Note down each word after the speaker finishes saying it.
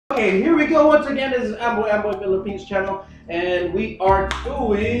Okay, here we go once again. This is Amboy Philippines channel, and we are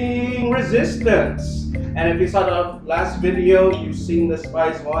doing resistance. And if you saw the last video, you've seen the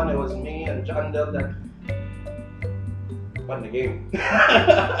spice one. It was me and John Del that won the game.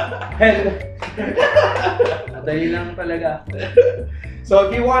 Madali lang talaga. So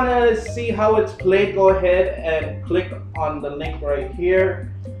if you want to see how it's played, go ahead and click on the link right here,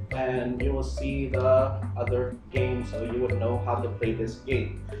 and you will see the other game, so you would know how to play this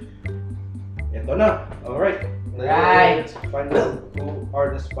game. Ito na. Alright. Right. Let's find out who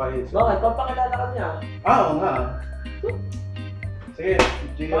are the spies. Bakit? Papakilala ka niya. Oo nga. Sige.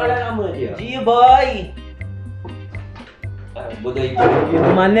 Gio. Pakilala ka muna, Gio. Gio boy! Budoy Gio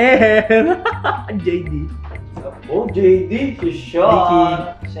naman eh! JD. Oh, JD. Si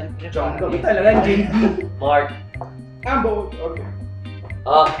Sean. John Del. Talaga JD. Mark. Ambo. Okay.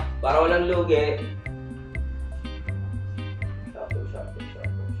 Para walang lugi. Sabi na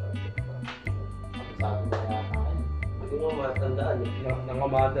yata kayo. Hindi mo matandaan eh.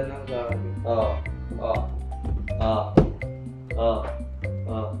 Nangamada ng gabi. Ito.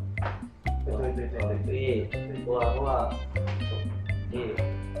 Sige. Kuha. Sige.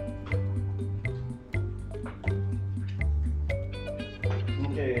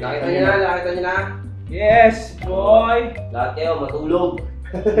 Okay. Nakita niyo na? Yes, boy! Lahat kayo matulog.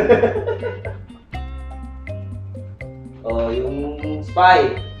 Yung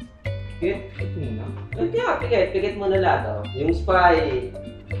spy. Pikit mo na lahat. Yung spy,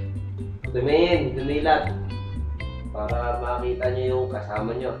 dumilat. Para makita nyo yung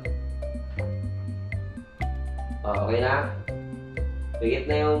kasama nyo. Okay na? Pikit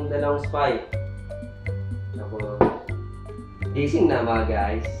na yung dalawang spy. Gising na mga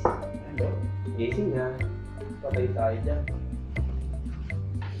guys. Gising na. Patay tayo dyan.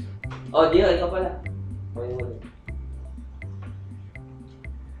 Gio, ikaw pala. Okay mo.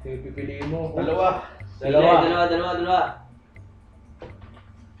 Sige, pipiliin mo. Dalawa. Dalawa.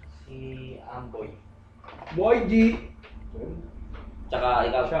 Si Amboy. Boy G! Tsaka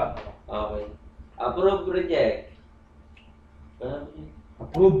ikaw. Siya. Okay. Approve, reject.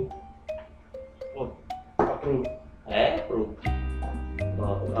 Approve. Approve. Approve.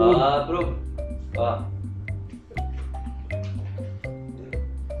 Approve.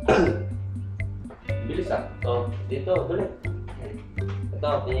 Bilis ah. Dito, dali. Ito,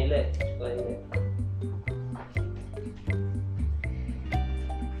 pinili.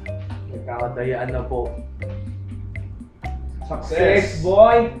 Nagkakadayaan na po. Success.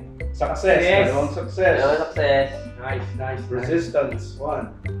 Boy! Success. Yes. Dalawang success. Success. Nice. Resistance. 1.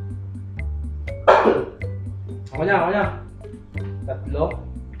 Ako niya. Tatlo.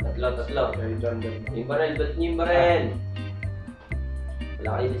 Okay, John Del. Yung baril, ba't niyo yung baril?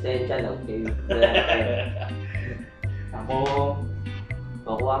 Wala kayo lisensya lang. Okay. Ako.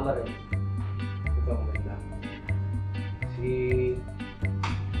 Makuha mo rin. Ito ang ganda. Si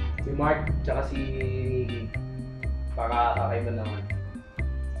Mark, tsaka si Nicky. Para kakaiba naman.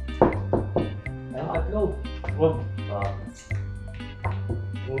 Ayun, tatlo. Move.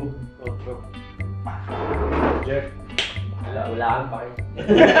 Jeff. Wala pa kayo.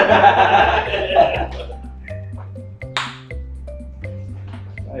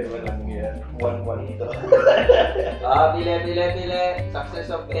 Ay, walang yan. 1-1 ito. Pili.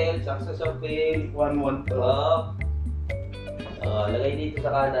 Success of fail. 1-1 to. Lagay dito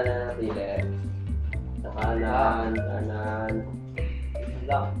sa kanan na pili. Sa kanan.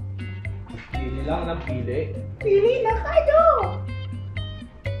 Lang. Pili lang ng pili. Pili na kayo!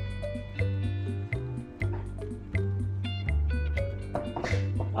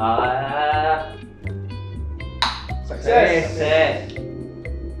 Success.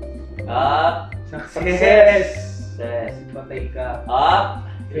 Success! Success. Patay ka.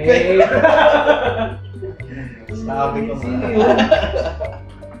 Fail. Sabi ko nga.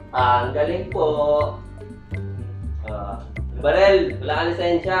 Ang galing po. Barel, wala ka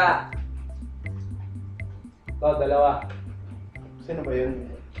lisensya. Ito, dalawa. Sino ba yun?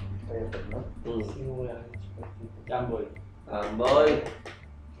 Kaya no? Sino mo yan? Jamboy. Amboy.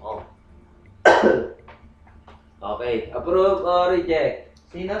 Okay. Approve or reject?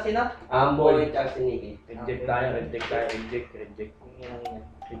 Sino? Amboy at si Nicky. Reject tayo.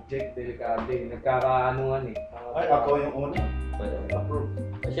 Reject, delikado eh. Nagkakaanuhan eh. Ay, ako yung una. Approve.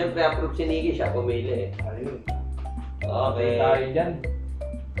 Siyempre, approve si Nicky. Siya pumili eh. Ayun. Okay. Tayo dyan.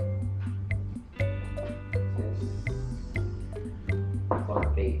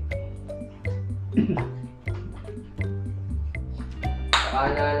 Okay.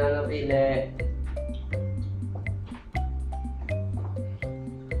 Kanan na napili.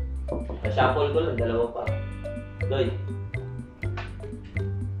 Na-shuffle ko lang, dalawa pa. Doy.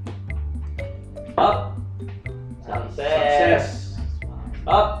 Up. Success.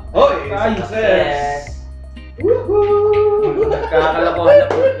 Up. Oy, Ay, success! Woohoo! Nagkakalokohan na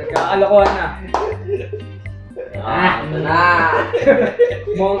po. Nagkakalokohan na. Ito na.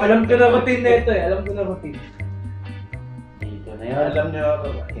 Mukhang alam ko na routine na ito eh. Alam ko na routine. Dito na yun. Alam niyo ako,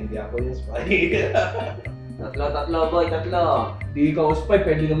 hindi ako yung spy. Tatlo, boy. Tatlo. Di ikaw spy,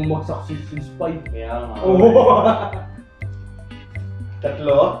 pwede naman mag-success yung spy. Kaya nga. Oh.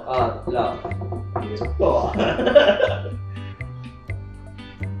 Tatlo? Tatlo. Ito.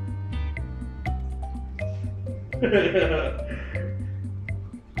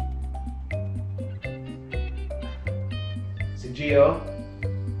 Si Gio.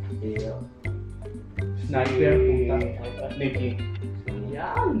 Sniper, puta. Nikki.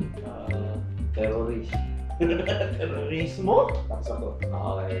 Yan. Terrorist. Terrorismo? Tapos ako.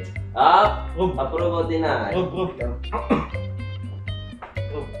 Okay. Up. Approve o deny?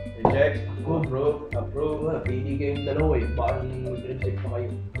 Reject. Approve. Approve. Napili kayong dalawa eh. Baka nang mag-reject pa kayo.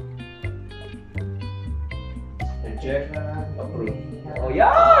 Reject. Approve. Oh,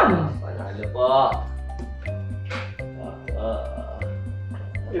 yan! Panalo po.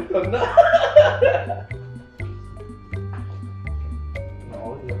 Ito na.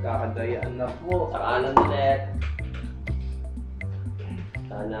 Oo, nagkakadayaan na po. Sa kanan ulit.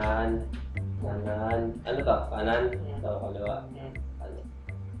 Kanan. Ano to? Kanan? Ito, kaliwa. Kanan.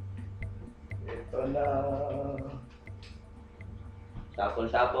 Ito na.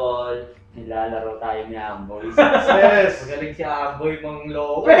 Sapol. Nilalaro tayo ni Amboy. Success! Magaling si Amboy mang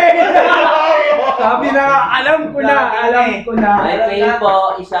loob. Sabi na, alam ko na. May fail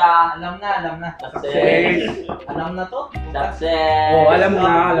po, isa. Alam na. Success. Alam na to? Success. Oh, alam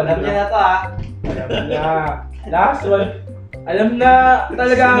na. Alam niya na to ha. Alam na. Last one. Alam na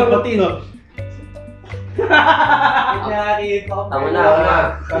talaga ang routine. Kunyari pa. Tama na.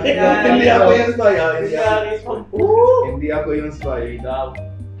 Hindi ako yung spy. Kunyari pa. Hindi ako yung spy. Daw.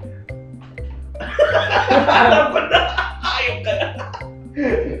 Alam ko na. Ayaw ka na.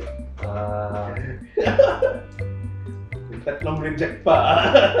 Tatlong reject pa.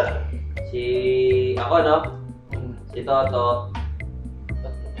 Ako, no? Si Toto.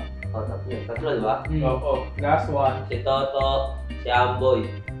 Tatlo, di ba? Oo. Last one. Si Toto, si Amboy.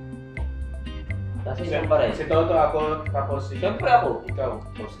 Tapos isang pa rin. Si Toto ako, tapos si... Siyempre ako. Ikaw.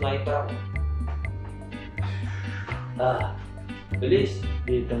 Sniper ako. Bilis.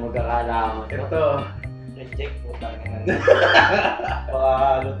 Dito magkakalaman. Ito. Reject mo tayo na.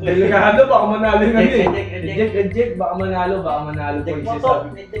 Delikado, baka manalo nga eh. Reject. Reject, baka manalo boy. Reject mo to.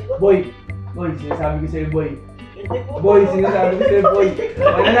 Sinasabi. Reject mo to. Boy, sinasabi ko sa'yo, boy. Reject mo to. Boy, sinasabi ko sa'yo, boy.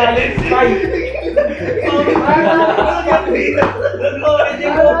 Mananalo yung spy. Reject mo.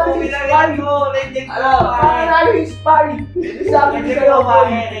 Pinangalan mo. Reject mo. Mananalo yung spy. Sinasabi ko sa'yo, boy.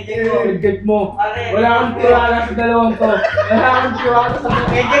 Reject mo. Reject mo. Pare. Wala kang tiwala sa dalawang to. Wala kang tiwala sa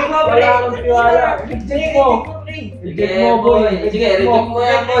Reject mo, pre. Wala kang tiwala. Reject mo. Reject mo, boy. Sige, reject mo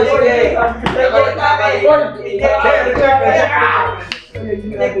yan, boy. Sige.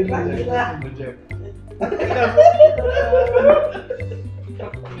 Reject.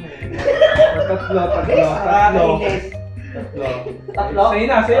 Tatlo? Sa'yo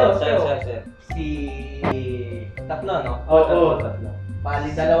na, sa'yo. Si... Tatlo, no? Oo.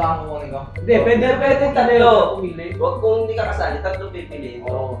 Bali, dalawa ang kukunin ko. Hindi, pwede tatlo. Pumili. Huwag kung hindi ka kasali, tatlo pipiliin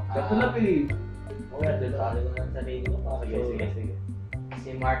mo. Tatlo na pili. Okay, sabi ko ng sarili ko. Sige.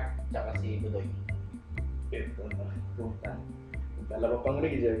 Si Mark, tsaka si Budoy. Ito na. Dalawa pang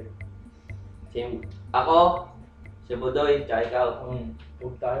reject. Ako, si Budoy, tsaka ikaw.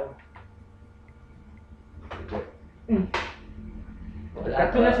 Huwag tayo. Wala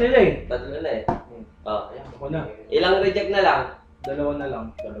Tatlo ka. na sila eh. Tatlo na eh. Oh. Ako na. Ilang reject na lang? Dalawa na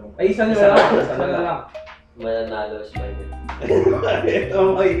lang. Dalawang. Ay, isa na Isa lang. na Isa na lang. Mananalo si Mike. Ito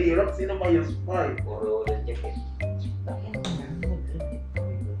ang mahirap. Sino ba yung spy? Puro reject eh.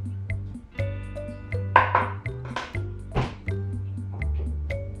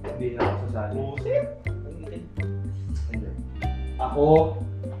 Hindi na ako sasali. Ako,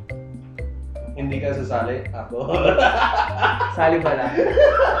 Hindi ka sasali? Ako. sali ba lang?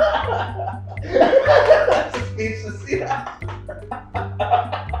 Suspicious sila.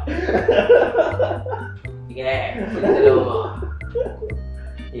 Sige, dalawa mo.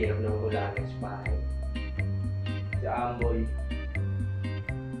 Hirap na wala ng spy. Si Amboy.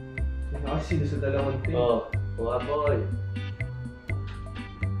 Sino kasi sino sa dalawang team? Oh, mga boy.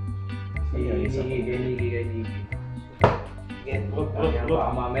 Si Niki, kay Niki. Sige, Kaya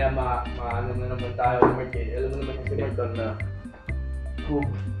baka mamaya maano na naman tayo ni Mark. Alam mo naman kasi Mark Ito na. Kub.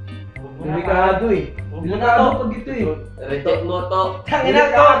 Delikado eh. Delikado pag ito eh. Reject mo to. Tangina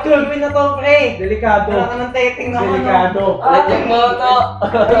to, tulwin na to, pre. Delikado. Wala ka ng teteng naman. Delikado. Reject mo to.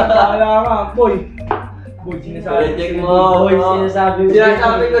 Wala ka, boy. Boy, sinasabi. Reject mo. Boy, sinasabi.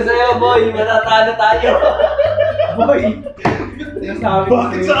 Sinasabi ko sa'yo, boy. Matatalo tayo. Boy. Sinasabi ko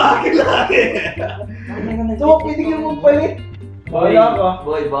Bakit sa'yo. sa akin lagi? So, pwede ka mong palit. Wala ka.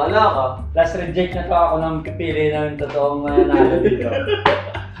 Boy, bahala ka. Last reject na to ako nang pipili ng totoong nanalo dito.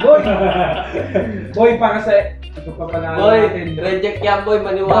 Boy! Boy, para sa... Ito pa panalo Boy, natin. reject yan, boy.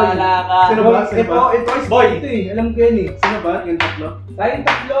 Maniwala ka. Sino ba? Sino ba? Ito is Boy! ito eh. Alam ko yan eh. Sino ba? Yung tatlo? Tayong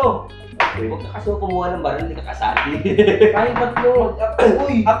tatlo. Huwag ka kasi kumuha ng baril, hindi ka kasali. Tayong tatlo.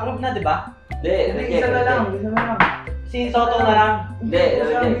 Uy! Approve na, di ba? Hindi, Hindi, reject. isa na lang. Reject. Isa na lang. Si Soto na lang. Hindi, Sabi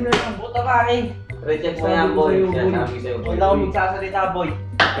reject. na lang. Puta pare. Reject mo Sabi yan, ko boy. sa'yo, boy. Sinasabi ko sa'yo, boy. Wala akong magsasalita, boy.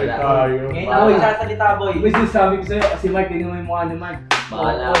 Wala. Ngayon ako Boy. magsasalita, boy. Boy, sinasabi ko sa'yo. Kasi Mark, tingnan mo yung mukha ni Mark.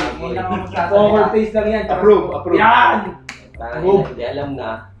 Bahala Boy, ka, boy. ngayon lang ako Poker magsasalita. face lang yan. Approve, approve. Yan! Tangina, hindi alam na.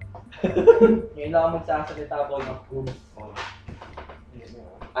 Ngayon lang ako magsasalita, boy.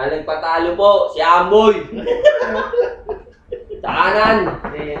 Ang nagpatalo po, si Amboy. Sa kanan.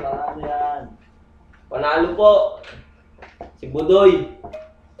 Hindi, parang yan. Panalo po. Si Budoy.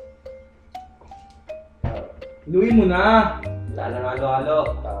 Luwi mo na. Wala nang halo-halo.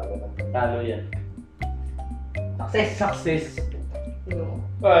 Talo yan. Success. Success.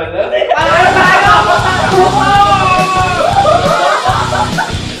 Wala.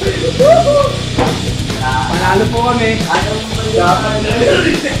 Panalo po kami.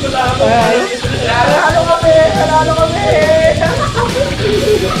 Reject ko lang ako. Panalo kami! Panalo kami!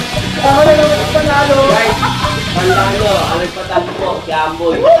 Ako na naman ang panalo! Guys, panalo. Ang nagpatalo po, si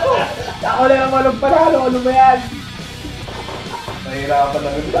Amboy. Ako na naman ang panalo! Ano ba yan? Nahirapan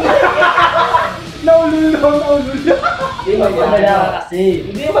lang. Naululaw! Hindi mo Wala ka kasi.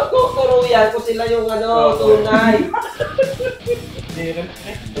 Hindi magtuturo yan kung sila yung tunay.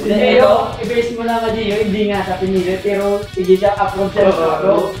 Hindi, ito, i-base mo lang ka, Gio, hindi nga sa pinili, pero sige siya, approve siya.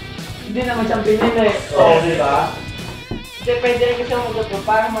 Pero, hindi naman siyang pinili. Oo, di ba? Hindi, pwede rin kasi mag-approve.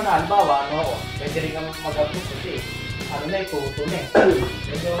 Parang manalo, bawa, ano ako. Pwede rin kami mag-approve kasi. Ano na, ituto na eh.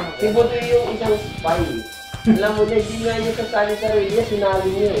 Pwede ako Si Budoy yung isang spy. Alam mo na, hindi nga niya sasali sa raid niya, sinali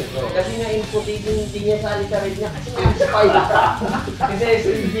niya eh. Kasi nga imposible hindi niya sali sa raid niya kasi nga spy. Kasi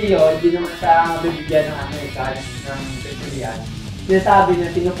si Gio, hindi naman siya bibigyan ng ano eh, kahit ng pipilian. Sinasabi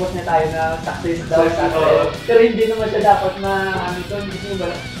niya, tinupos niya tayo na success daw sa Oo. pero hindi naman siya dapat ano ito,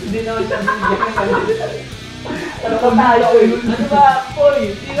 hindi naman siya bibigyan ng ano. Ano ba tayo eh? Ano ba, boy?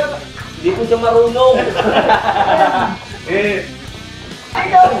 Hindi ko siya marunong. Eh,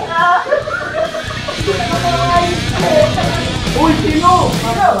 Uy, sino?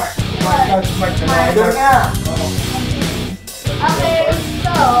 Idol nga! Okay,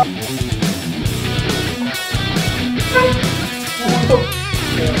 so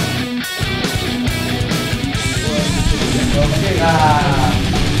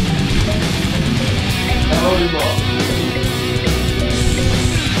Roll mo.